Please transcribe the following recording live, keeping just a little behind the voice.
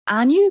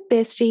Our new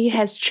bestie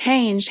has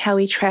changed how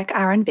we track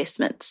our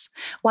investments.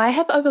 Why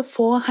have over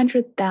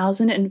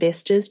 400,000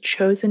 investors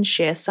chosen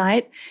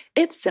ShareSite?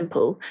 It's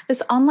simple.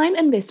 This online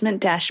investment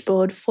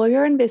dashboard for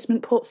your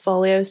investment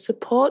portfolio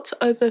supports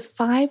over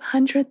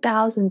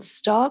 500,000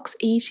 stocks,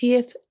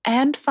 ETFs,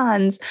 and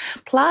funds,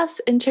 plus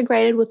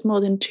integrated with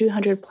more than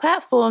 200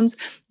 platforms,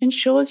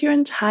 ensures your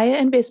entire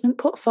investment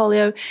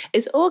portfolio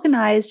is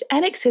organized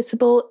and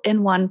accessible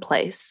in one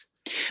place.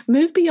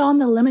 Move beyond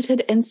the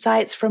limited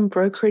insights from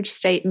brokerage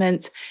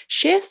statements.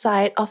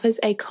 ShareSite offers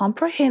a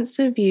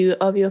comprehensive view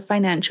of your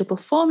financial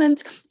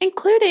performance,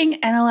 including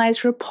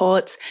analyzed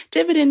reports,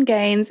 dividend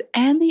gains,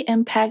 and the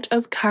impact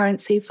of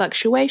currency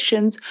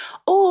fluctuations,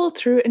 all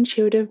through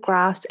intuitive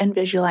graphs and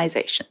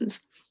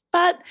visualizations.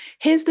 But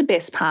here's the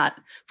best part.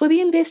 For the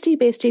investy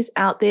besties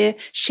out there,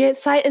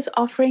 ShareSite is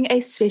offering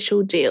a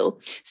special deal.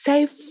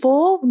 Save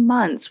 4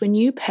 months when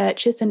you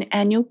purchase an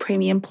annual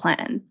premium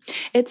plan.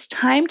 It's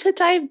time to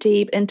dive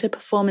deep into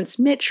performance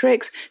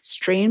metrics,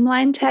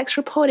 streamline tax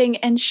reporting,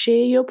 and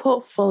share your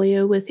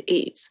portfolio with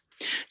ease.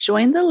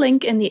 Join the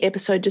link in the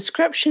episode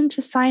description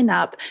to sign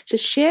up to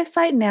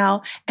ShareSite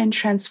now and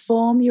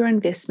transform your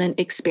investment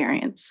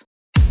experience.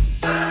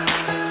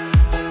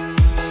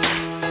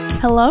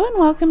 Hello and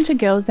welcome to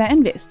Girls That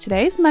Invest.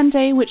 Today's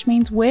Monday, which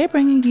means we're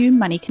bringing you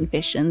Money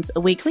Confessions, a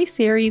weekly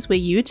series where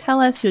you tell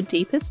us your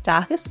deepest,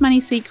 darkest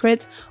money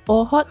secrets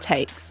or hot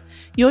takes.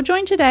 You're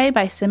joined today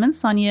by Sim and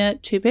Sonia,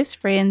 two best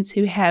friends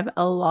who have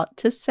a lot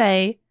to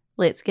say.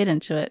 Let's get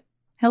into it.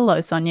 Hello,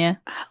 Sonia.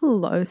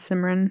 Hello,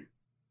 Simran.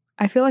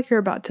 I feel like you're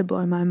about to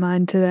blow my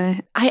mind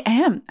today. I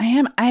am.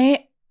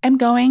 I am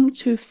going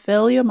to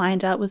fill your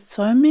mind up with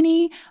so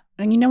many.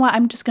 And you know what?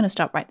 I'm just going to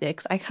stop right there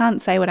because I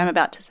can't say what I'm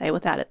about to say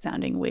without it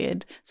sounding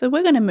weird. So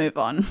we're going to move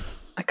on.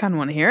 I kind of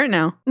want to hear it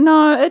now.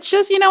 No, it's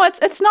just,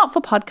 it's not for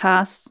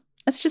podcasts.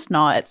 It's just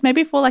not. It's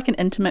maybe for like an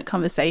intimate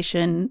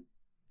conversation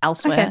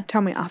elsewhere. Okay,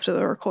 tell me after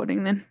the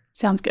recording then.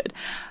 Sounds good.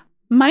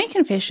 Money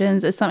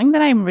Confessions is something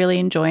that I'm really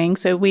enjoying.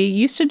 So we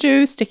used to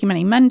do Sticky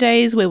Money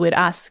Mondays where we'd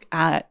ask,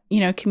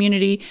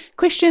 community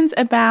questions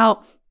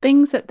about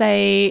things that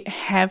they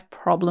have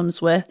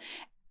problems with.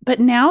 But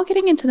now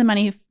getting into the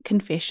Money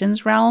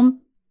Confessions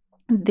realm,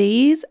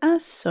 these are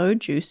so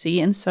juicy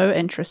and so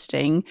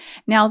interesting.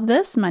 Now,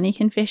 this money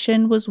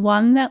confession was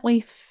one that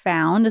we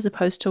found as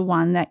opposed to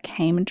one that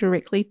came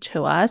directly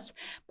to us,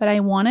 but I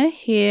want to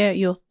hear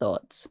your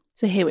thoughts.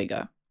 So here we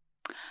go.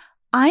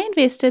 I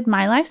invested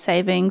my life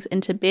savings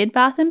into Bed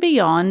Bath &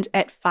 Beyond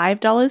at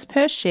 $5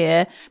 per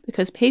share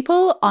because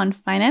people on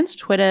finance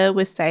Twitter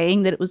were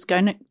saying that it was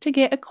going to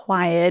get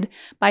acquired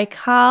by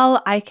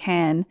Carl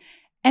Icahn,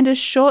 and a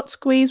short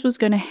squeeze was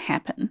going to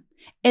happen.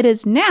 It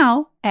is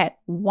now at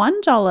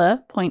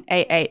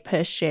 $1.88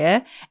 per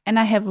share, and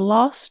I have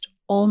lost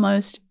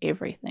almost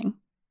everything.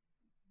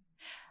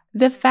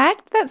 The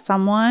fact that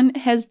someone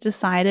has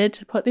decided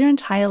to put their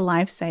entire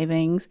life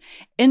savings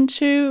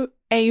into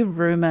a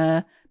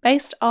rumor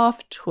based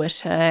off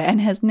Twitter and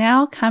has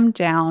now come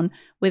down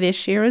where their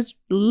share is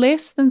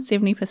less than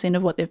 70%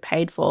 of what they've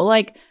paid for.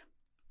 Like,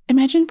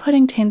 imagine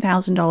putting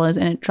 $10,000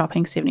 and it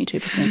dropping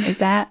 72%. Is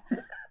that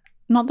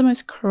not the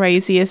most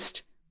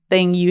craziest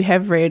thing you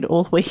have read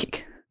all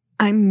week?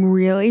 I'm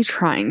really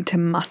trying to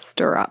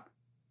muster up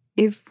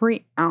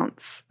every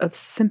ounce of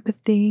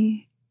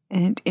sympathy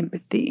and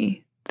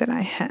empathy that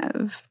I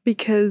have,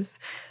 because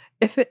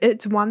if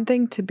it's one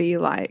thing to be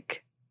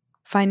like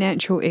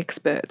financial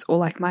experts or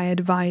like my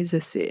advisor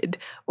said,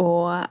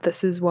 or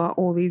this is what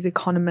all these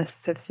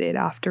economists have said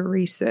after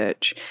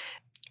research,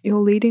 you're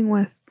leading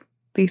with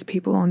these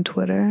people on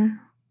Twitter,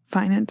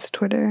 finance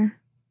Twitter,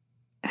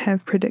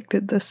 have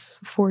predicted this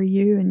for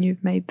you and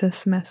you've made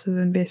this massive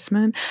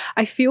investment.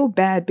 I feel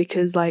bad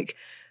because like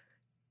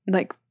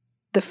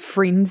the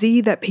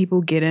frenzy that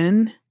people get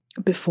in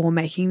before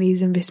making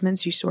these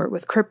investments, you saw it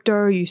with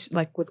crypto,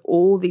 like with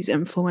all these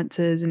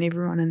influencers and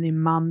everyone and their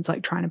mums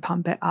like trying to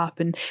pump it up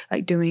and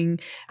like doing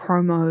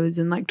promos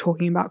and like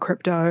talking about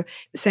crypto.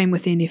 Same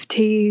with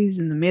NFTs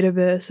and the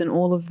metaverse and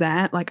all of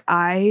that. Like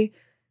I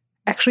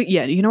actually,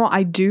 you know what?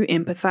 I do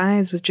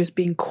empathize with just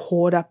being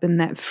caught up in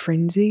that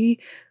frenzy.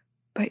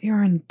 But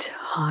your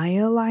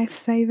entire life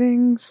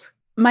savings?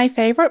 My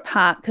favorite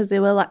part, because it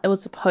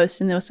was a post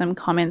and there were some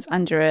comments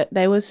under it.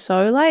 They were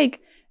so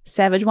like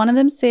savage. One of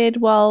them said,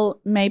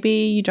 well, maybe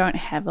you don't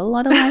have a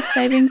lot of life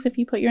savings if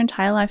you put your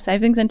entire life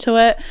savings into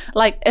it.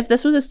 Like if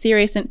this was a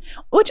serious,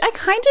 which I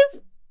kind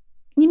of,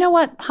 you know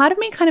what, part of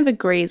me kind of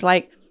agrees.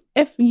 Like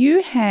if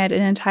you had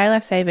an entire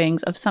life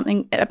savings of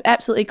something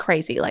absolutely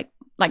crazy, like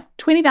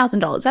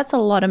 $20,000, that's a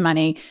lot of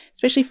money,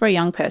 especially for a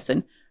young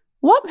person.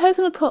 What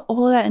person would put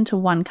all of that into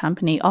one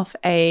company off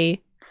a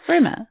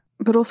rumor?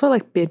 But also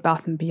like Bed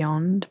Bath &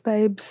 Beyond,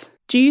 babes.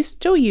 Do you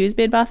still use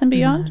Bed Bath &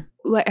 Beyond?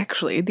 Like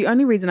actually, the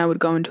only reason I would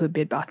go into a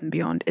Bed Bath &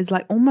 Beyond is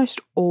like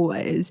almost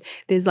always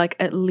there's like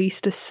at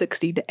least a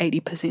 60 to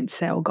 80%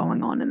 sale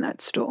going on in that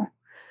store.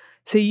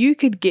 So you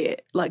could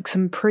get like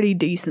some pretty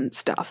decent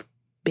stuff.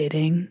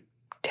 Bedding,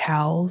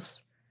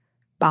 towels,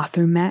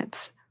 bathroom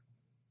mats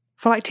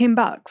for like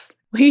 $10.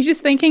 Were you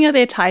just thinking of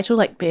their title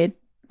like Bed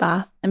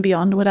Bath and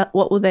Beyond, what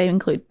will they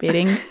include?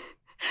 Bedding,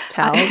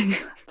 towels,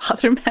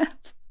 bathroom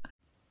mats?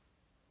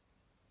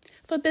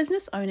 For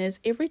business owners,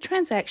 every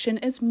transaction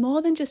is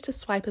more than just a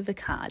swipe of a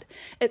card.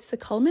 It's the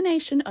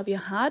culmination of your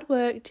hard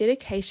work,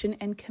 dedication,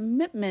 and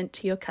commitment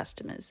to your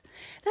customers.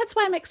 That's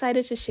why I'm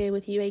excited to share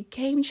with you a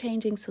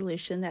game-changing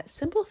solution that's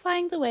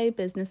simplifying the way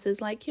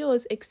businesses like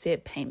yours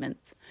accept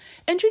payments.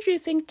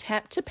 Introducing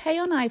Tap to Pay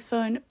on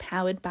iPhone,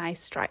 powered by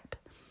Stripe.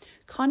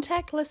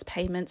 Contactless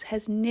payments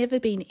has never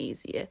been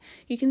easier.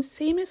 You can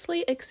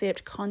seamlessly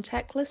accept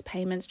contactless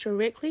payments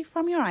directly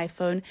from your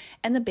iPhone,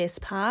 and the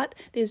best part,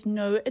 there's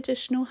no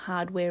additional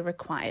hardware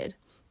required.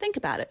 Think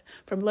about it.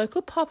 From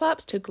local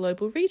pop-ups to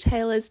global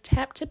retailers,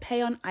 Tap to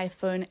Pay on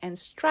iPhone and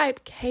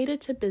Stripe cater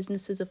to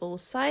businesses of all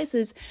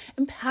sizes,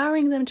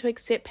 empowering them to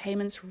accept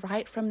payments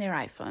right from their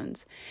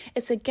iPhones.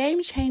 It's a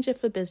game changer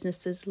for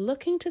businesses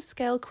looking to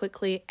scale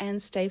quickly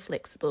and stay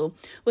flexible,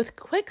 with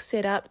quick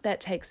setup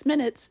that takes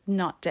minutes,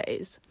 not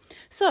days.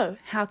 So,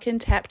 how can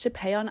Tap to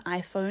Pay on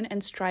iPhone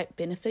and Stripe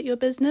benefit your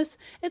business?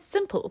 It's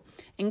simple.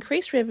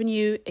 Increased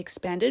revenue,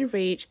 expanded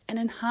reach, and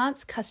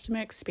enhanced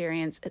customer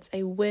experience. It's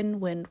a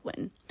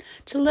win-win-win.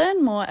 To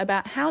learn more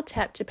about how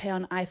Tap to Pay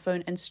on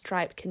iPhone and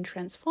Stripe can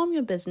transform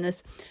your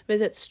business,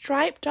 visit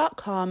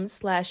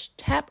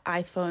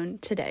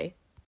stripe.com/tapiphone today.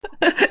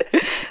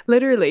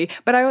 Literally.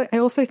 But I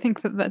also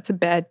think that that's a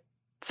bad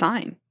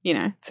sign. You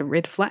know, it's a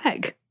red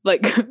flag.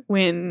 Like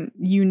when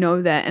you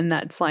know that, and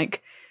that's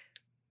like,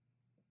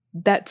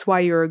 that's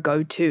why you're a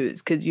go-to,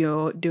 is because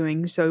you're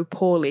doing so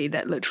poorly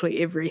that literally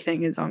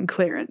everything is on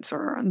clearance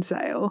or on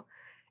sale.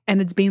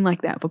 And it's been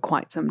like that for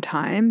quite some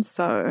time.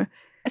 So,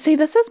 see,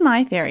 this is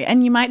my theory,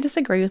 and you might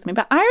disagree with me,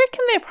 but I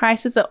reckon their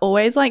prices are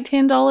always like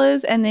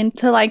 $10, and then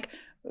to like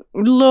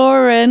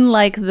lure in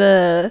like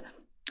the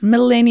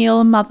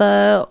millennial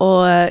mother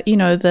or, you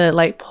know, the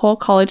like poor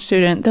college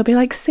student, they'll be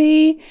like,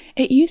 see,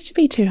 it used to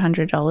be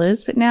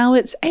 $200, but now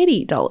it's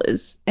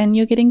 $80 and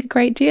you're getting a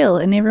great deal.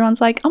 And everyone's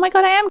like, oh my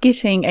God, I am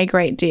getting a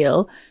great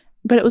deal,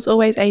 but it was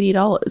always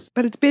 $80.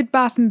 But it's Bed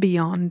Bath &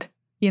 Beyond,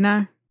 you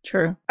know?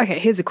 True. Okay,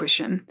 here's a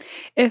question.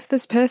 If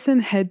this person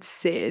had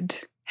said,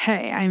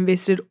 hey, I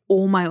invested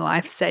all my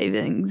life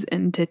savings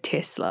into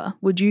Tesla,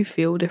 would you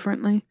feel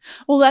differently?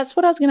 Well, that's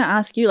what I was going to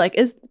ask you. Like,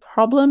 is the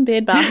problem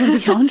Bed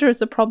Bath & Beyond, or is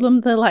the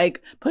problem the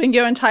like putting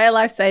your entire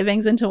life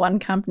savings into one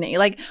company?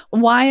 Like,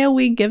 why are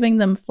we giving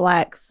them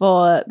flack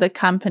for the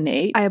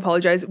company? I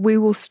apologize. We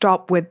will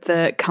stop with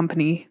the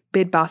company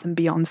Bed Bath &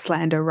 Beyond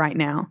slander right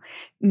now.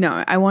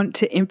 No, I want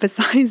to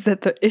emphasize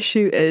that the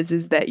issue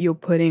is that you're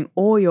putting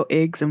all your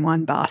eggs in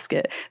one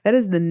basket. That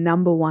is the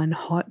number one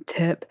hot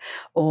tip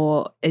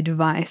or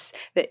advice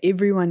that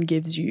everyone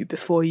gives you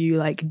before you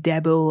like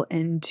dabble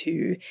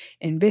into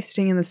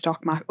investing in the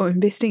stock market or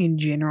investing in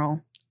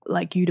general.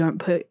 Like, you don't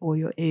put all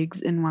your eggs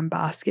in one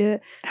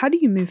basket. How do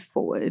you move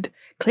forward?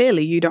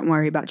 Clearly, you don't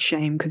worry about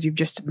shame because you've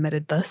just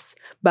admitted this,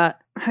 but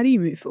how do you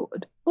move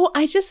forward? Well,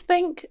 I just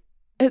think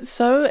it's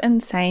so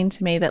insane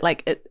to me that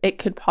like it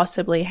could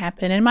possibly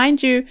happen. And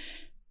mind you,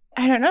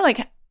 I don't know,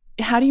 like,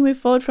 how do you move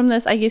forward from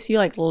this? I guess you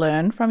like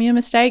learn from your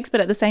mistakes,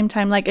 but at the same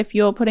time, like if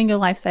you're putting your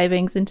life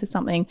savings into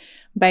something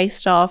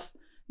based off,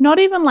 not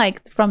even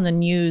like from the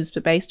news,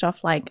 but based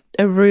off like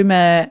a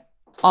rumor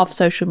off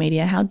social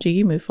media, how do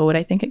you move forward?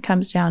 I think it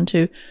comes down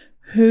to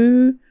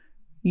who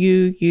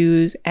you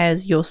use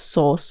as your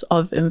source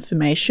of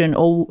information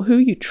or who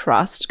you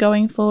trust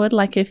going forward.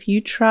 Like if you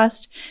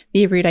trust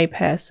the everyday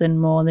person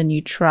more than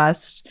you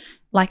trust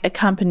like a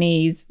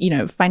company's, you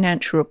know,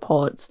 financial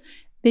reports,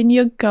 then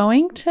you're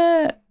going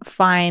to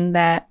find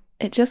that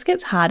it just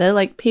gets harder.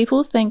 Like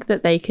people think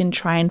that they can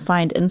try and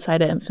find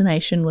insider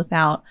information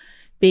without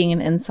being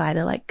an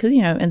insider, like, because,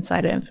 you know,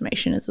 insider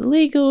information is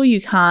illegal.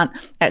 You can't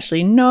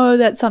actually know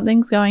that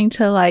something's going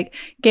to like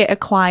get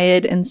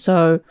acquired. And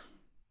so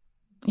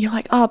you're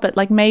like, oh, but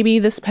like maybe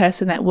this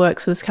person that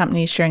works for this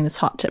company is sharing this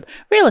hot tip.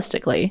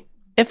 Realistically,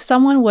 if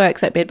someone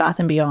works at Bed Bath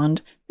 &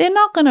 Beyond, they're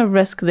not going to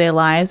risk their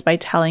lives by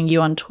telling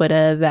you on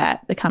Twitter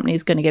that the company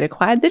is going to get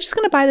acquired. They're just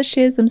going to buy the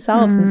shares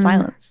themselves in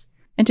silence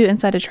and do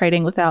insider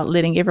trading without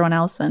letting everyone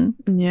else in.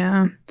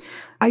 Yeah.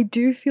 I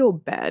do feel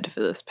bad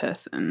for this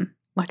person.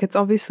 Like, it's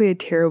obviously a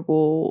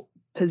terrible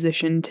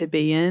position to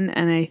be in,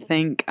 and I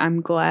think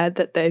I'm glad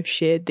that they've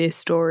shared their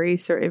story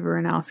so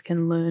everyone else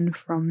can learn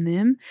from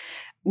them.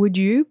 Would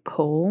you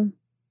pull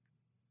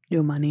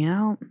your money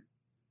out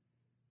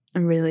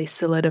and really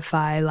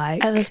solidify,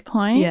 like, at this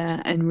point?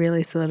 Yeah, and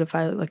really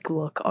solidify, like,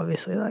 look,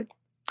 obviously, like,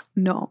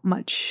 not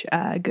much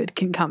good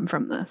can come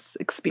from this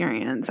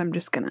experience. I'm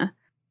just gonna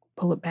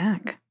pull it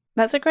back.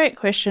 That's a great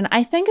question.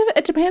 I think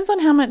it depends on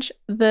how much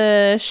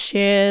the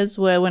shares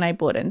were when I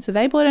bought in. So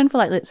they bought in for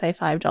like, let's say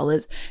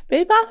 $5.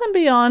 Bed Bath &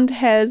 Beyond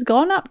has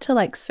gone up to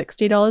like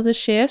 $60 a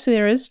share. So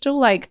there is still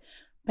like,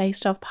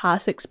 based off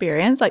past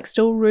experience, like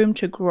still room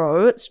to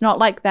grow. It's not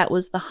like that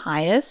was the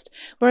highest.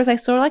 Whereas I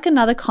saw like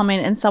another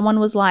comment and someone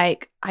was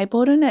like, I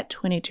bought in at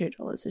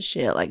 $22 a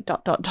share, like ...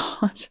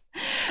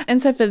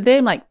 And so for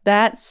them, like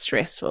that's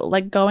stressful.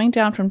 Like going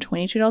down from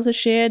 $22 a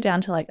share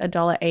down to like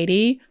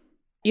 $1.80.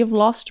 you've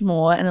lost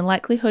more, and the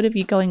likelihood of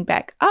you going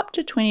back up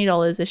to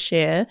 $20 a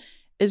share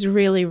is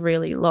really,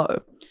 really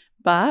low.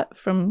 But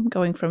from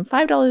going from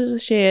 $5 a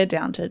share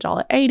down to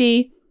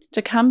 $1.80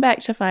 to come back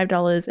to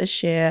 $5 a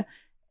share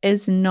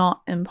is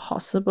not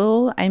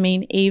impossible. I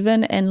mean,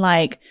 even in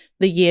like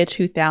the year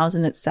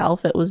 2000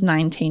 itself, it was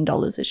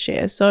 $19 a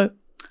share. So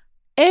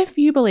if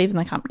you believe in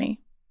the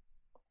company,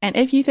 and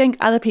if you think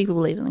other people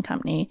believe in the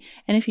company,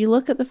 and if you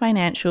look at the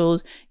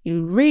financials,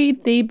 you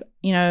read the,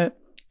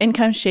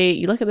 income sheet,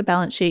 you look at the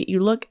balance sheet, you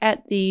look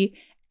at the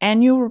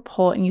annual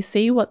report, and you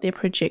see what their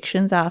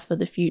projections are for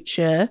the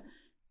future.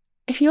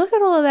 If you look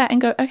at all of that and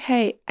go,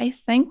 okay, I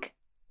think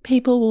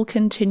people will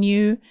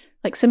continue,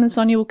 like Sim and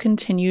Sonia will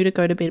continue to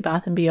go to Bed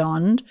Bath &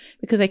 Beyond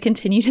because they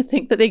continue to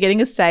think that they're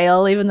getting a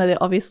sale, even though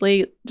they're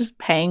obviously just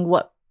paying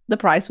what the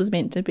price was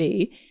meant to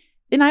be,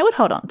 then I would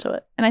hold on to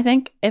it. And I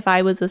think if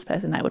I was this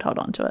person, I would hold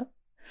on to it.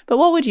 But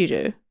what would you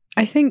do?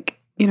 I think,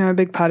 a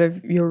big part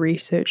of your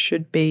research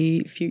should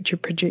be future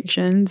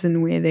projections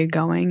and where they're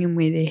going and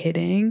where they're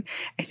heading.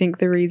 I think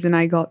the reason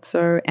I got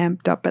so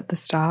amped up at the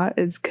start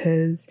is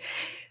because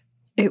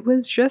it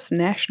was just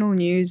national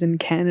news in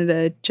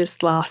Canada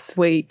just last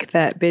week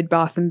that Bed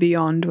Bath &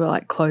 Beyond were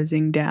like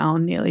closing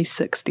down nearly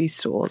 60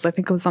 stores. I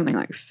think it was something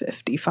like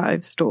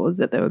 55 stores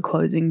that they were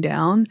closing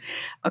down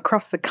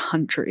across the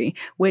country,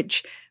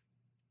 which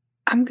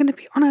I'm going to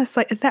be honest,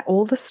 like, is that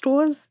all the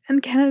stores in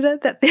Canada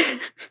that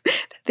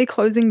they're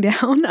closing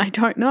down? I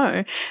don't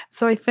know.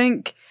 So I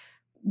think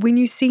when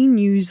you see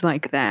news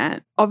like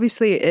that,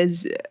 obviously it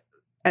is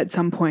at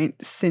some point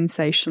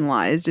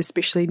sensationalized,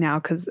 especially now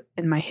because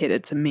in my head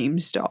it's a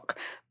meme stock.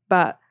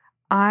 But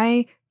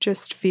I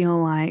just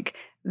feel like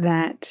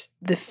that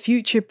the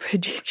future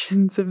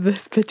projections of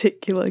this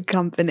particular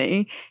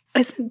company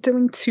isn't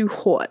doing too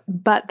hot,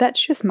 but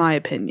that's just my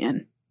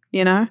opinion.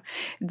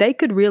 They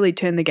could really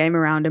turn the game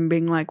around and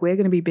being like, we're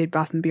going to be Bed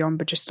Bath & Beyond,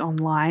 but just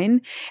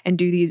online and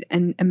do these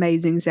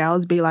amazing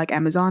sales, be like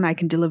Amazon, I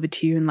can deliver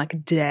to you in like a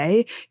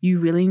day. You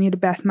really need a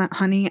bath mat,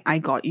 honey? I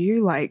got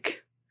you,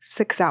 like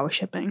 6-hour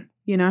shipping,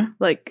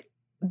 like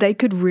they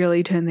could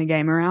really turn the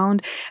game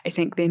around. I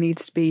think there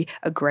needs to be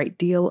a great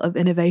deal of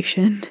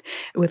innovation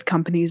with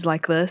companies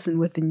like this and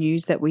with the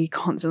news that we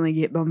constantly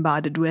get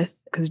bombarded with,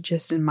 because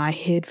just in my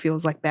head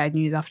feels like bad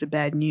news after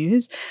bad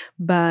news.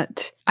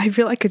 But I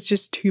feel like it's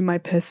just to my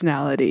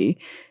personality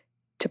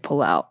to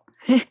pull out,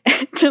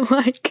 to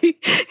like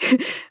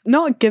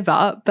not give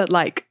up, but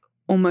like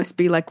almost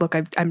be like, look,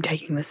 I'm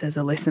taking this as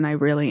a lesson. I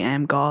really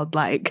am, God.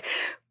 Like,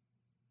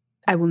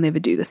 I will never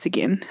do this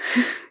again.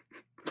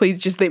 Please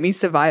just let me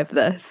survive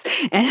this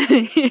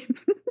and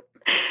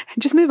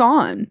just move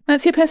on.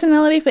 That's your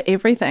personality for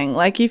everything.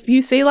 Like if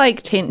you see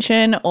like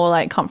tension or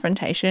like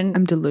confrontation.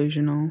 I'm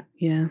delusional.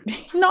 Yeah.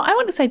 No, I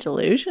wouldn't say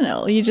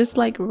delusional. You're just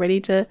like ready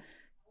to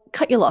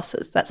cut your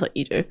losses. That's what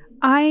you do.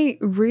 I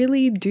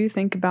really do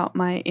think about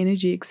my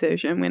energy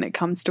exertion when it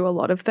comes to a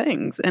lot of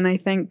things. And I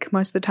think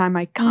most of the time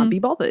I can't be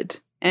bothered.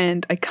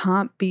 And I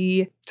can't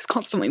be just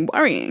constantly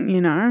worrying,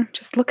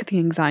 Just look at the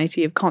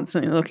anxiety of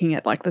constantly looking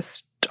at like the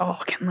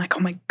stock and like, oh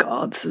my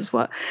God, this is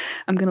what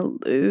I'm going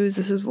to lose.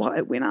 This is what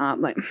it went up.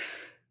 Like,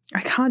 I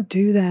can't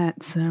do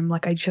that, Sim.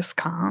 Like, I just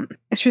can't.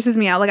 It stresses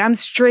me out. Like, I'm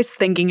stressed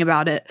thinking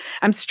about it.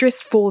 I'm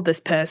stressed for this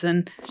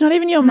person. It's not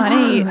even your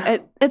money.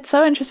 It's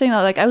so interesting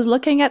though. Like, I was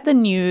looking at the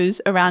news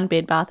around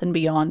Bed Bath &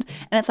 Beyond,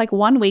 and it's like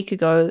 1 week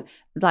ago,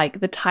 like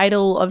the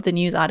title of the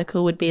news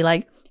article would be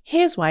like,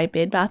 here's why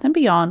Bed Bath &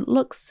 Beyond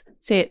looks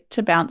set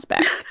to bounce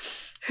back.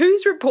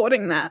 Who's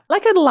reporting that?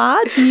 Like a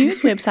large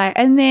news website.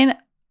 And then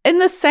in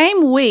the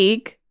same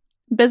week,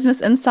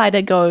 Business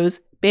Insider goes,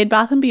 Bed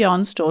Bath &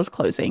 Beyond stores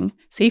closing.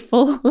 See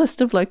full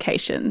list of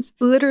locations.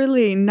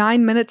 Literally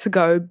 9 minutes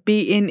ago,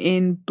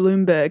 BNN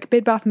Bloomberg,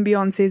 Bed Bath &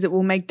 Beyond says it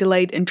will make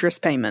delayed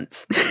interest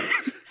payments.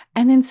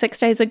 And then 6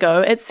 days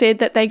ago, it said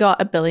that they got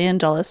 $1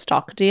 billion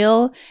stock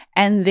deal,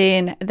 and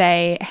then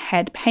they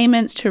had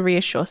payments to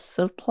reassure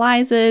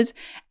suppliers.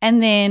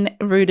 And then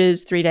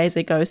Reuters 3 days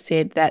ago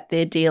said that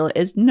their deal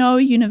is no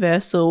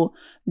universal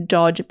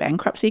Dodge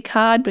bankruptcy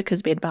card,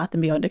 because Bed Bath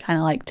 & Beyond are kind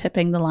of like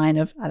tipping the line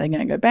of, are they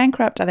going to go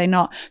bankrupt? Are they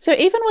not? So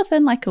even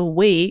within like a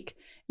week,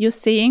 you're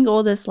seeing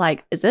all this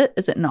like, is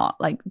it not?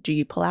 Like, do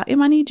you pull out your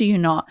money? Do you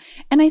not?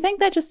 And I think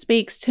that just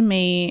speaks to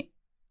me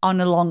on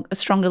a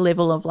stronger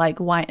level of like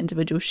why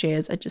individual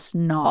shares are just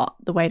not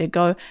the way to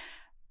go.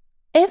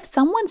 If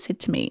someone said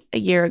to me a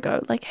year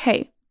ago, like,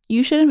 hey,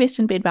 you should invest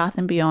in Bed Bath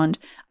 & Beyond,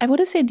 I would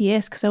have said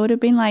yes, because I would have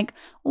been like,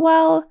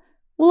 well,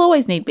 we'll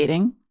always need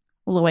bedding.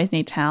 We'll always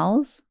need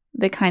towels.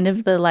 They're kind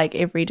of the like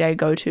everyday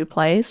go-to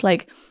place.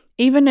 Like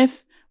even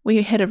if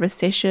we hit a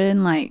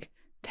recession, like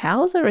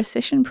towels are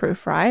recession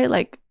proof, right?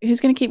 Like who's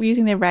going to keep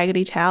using their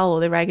raggedy towel or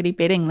their raggedy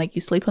bedding? Like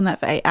you sleep on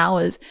that for 8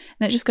 hours,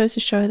 and it just goes to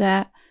show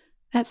that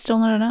that's still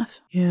not enough.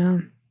 Yeah.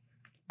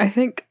 I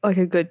think like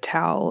a good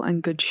towel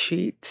and good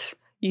sheets,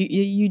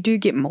 you do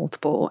get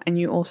multiple, and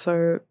you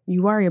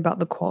worry about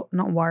the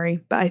not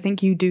worry, but I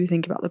think you do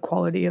think about the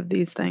quality of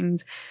these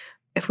things.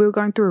 If we were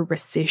going through a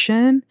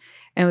recession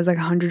and it was like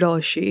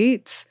 $100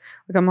 sheets,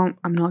 like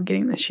I'm not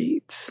getting the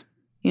sheets.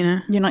 you know?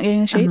 You're not getting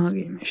the I'm sheets? not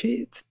getting my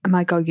sheets. I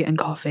might go getting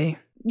coffee.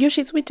 Your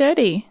sheets will be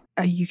dirty.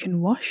 You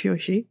can wash your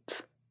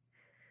sheets.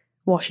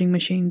 Washing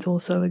machines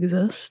also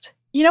exist.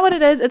 You know what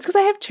it is? It's because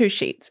I have 2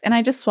 sheets and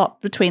I just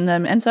swap between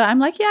them. And so I'm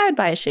like, yeah, I'd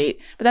buy a sheet.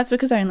 But that's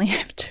because I only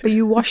have 2. But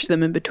you wash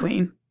them in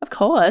between. Of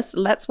course.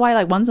 That's why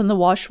like one's in the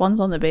wash, one's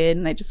on the bed,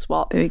 and they just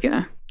swap. There you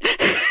go.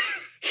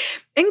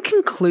 In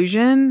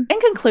conclusion,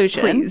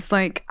 please,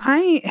 like,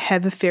 I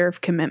have a fear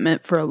of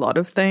commitment for a lot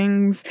of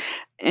things.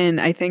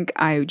 And I think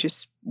I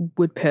just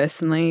would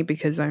personally,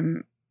 because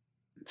I'm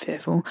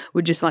fearful,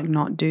 would just like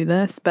not do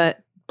this.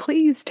 But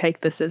please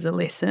take this as a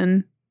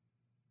lesson.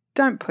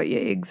 Don't put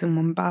your eggs in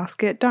one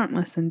basket. Don't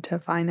listen to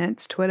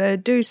finance Twitter.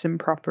 Do some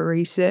proper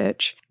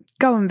research.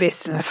 Go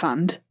invest in a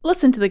fund.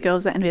 Listen to the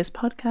Girls That Invest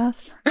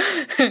podcast.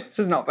 This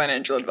is not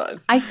financial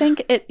advice. I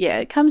think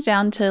it comes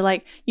down to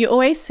like, you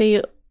always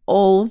see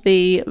all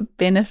the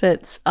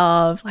benefits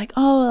of like,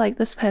 oh, like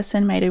this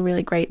person made a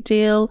really great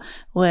deal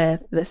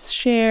with this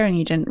share and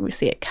you didn't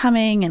see it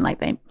coming and like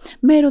they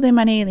made all their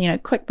money, you know,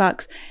 quick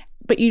bucks.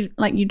 But you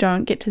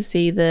don't get to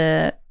see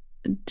the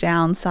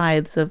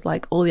downsides of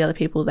like all the other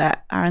people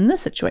that are in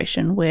this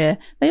situation where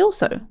they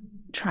also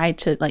tried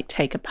to like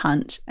take a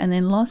punt and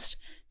then lost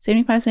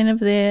 75% of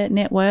their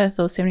net worth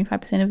or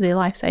 75% of their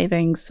life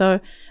savings.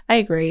 So I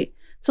agree.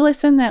 It's a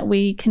lesson that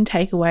we can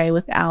take away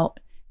without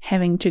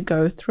having to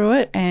go through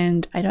it.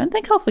 And I don't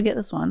think I'll forget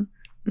this one.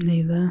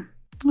 Neither.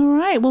 All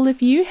right. Well,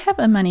 if you have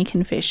a money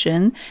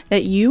confession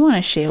that you want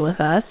to share with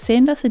us,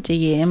 send us a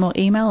DM or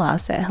email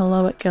us at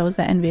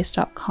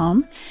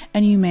hello@girlsthatinvest.com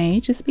and you may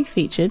just be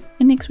featured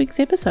in next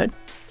week's episode.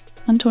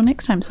 Until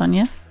next time,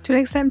 Sonia. Till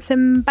next time,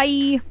 Sim.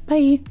 Bye.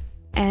 Bye.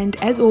 And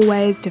as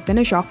always, to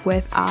finish off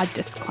with our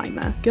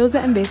disclaimer. Girls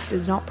That Invest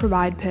does not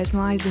provide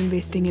personalised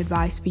investing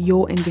advice for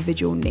your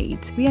individual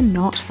needs. We are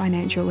not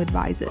financial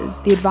advisors.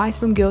 The advice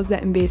from Girls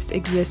That Invest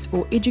exists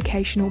for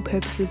educational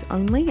purposes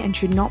only and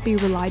should not be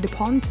relied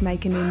upon to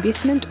make an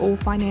investment or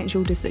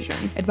financial decision.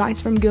 Advice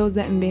from Girls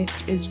That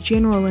Invest is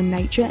general in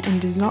nature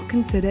and does not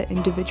consider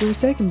individual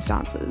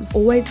circumstances.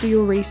 Always do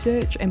your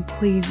research and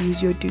please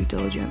use your due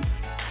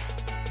diligence.